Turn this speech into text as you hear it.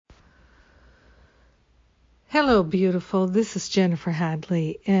Hello, beautiful. This is Jennifer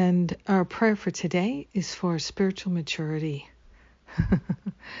Hadley, and our prayer for today is for spiritual maturity.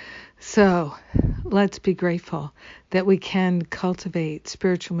 So, let's be grateful that we can cultivate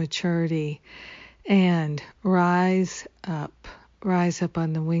spiritual maturity and rise up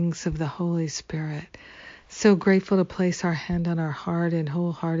on the wings of the Holy Spirit. So grateful to place our hand on our heart and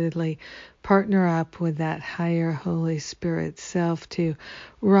wholeheartedly partner up with that higher Holy Spirit self to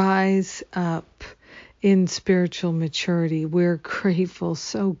rise up in spiritual maturity. We're grateful,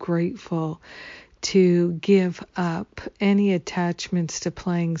 so grateful to give up any attachments to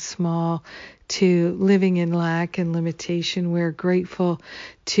playing small, to living in lack and limitation. We're grateful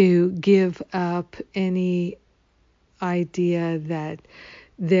to give up any idea that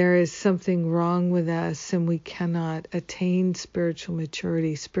there is something wrong with us and we cannot attain spiritual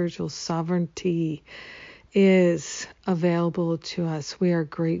maturity. Spiritual sovereignty is available to us. We are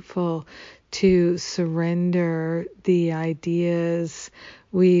grateful to surrender the ideas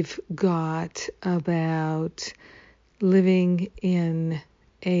we've got about living in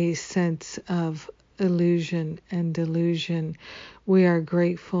a sense of illusion and delusion. We are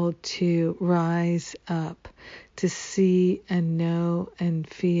grateful to rise up, to see and know and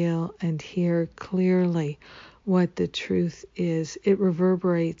feel and hear clearly what the truth is. It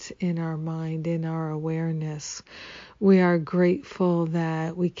reverberates in our mind, in our awareness. We are grateful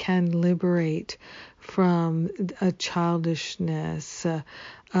that we can liberate from a childishness,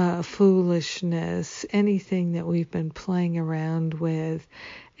 foolishness, anything that we've been playing around with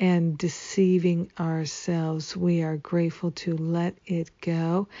and deceiving ourselves. We are grateful to let it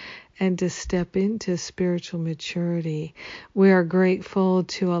go and to step into spiritual maturity. We are grateful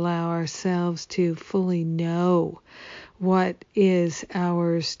to allow ourselves to fully know what is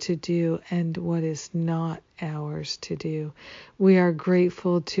ours to do and what is not ours to do. We are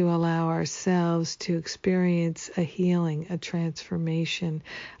grateful to allow ourselves to experience a healing, a transformation,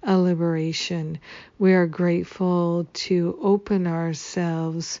 a liberation. We are grateful to open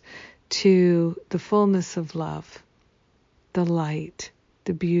ourselves to the fullness of love, the light,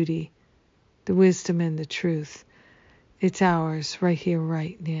 the beauty, the wisdom, and the truth. It's ours right here,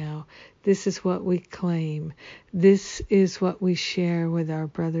 right now. This is what we claim. This is what we share with our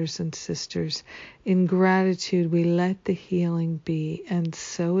brothers and sisters. In gratitude, we let the healing be, and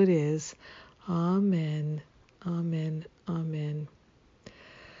so it is. Amen. Amen. Amen.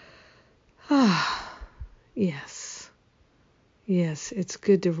 Yes. Yes, it's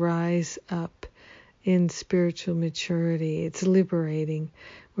good to rise up in spiritual maturity. It's liberating.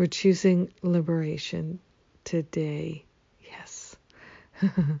 We're choosing liberation today. Yes.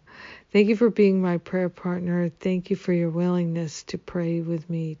 Thank you for being my prayer partner. Thank you for your willingness to pray with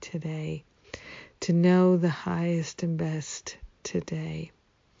me today, to know the highest and best today.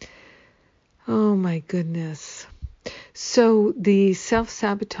 Oh my goodness. So the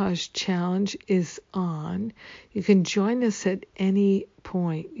self-sabotage challenge is on. You can join us at any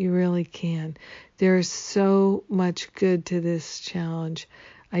point. You really can. There is so much good to this challenge.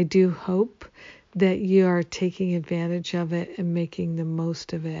 I do hope that you are taking advantage of it and making the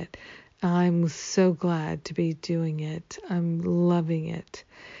most of it. I'm so glad to be doing it. I'm loving it.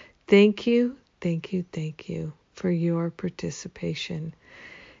 Thank you, thank you, thank you for your participation.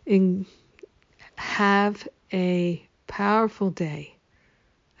 Have a powerful day,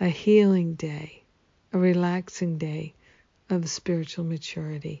 a healing day, a relaxing day of spiritual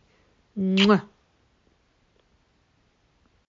maturity. Mwah.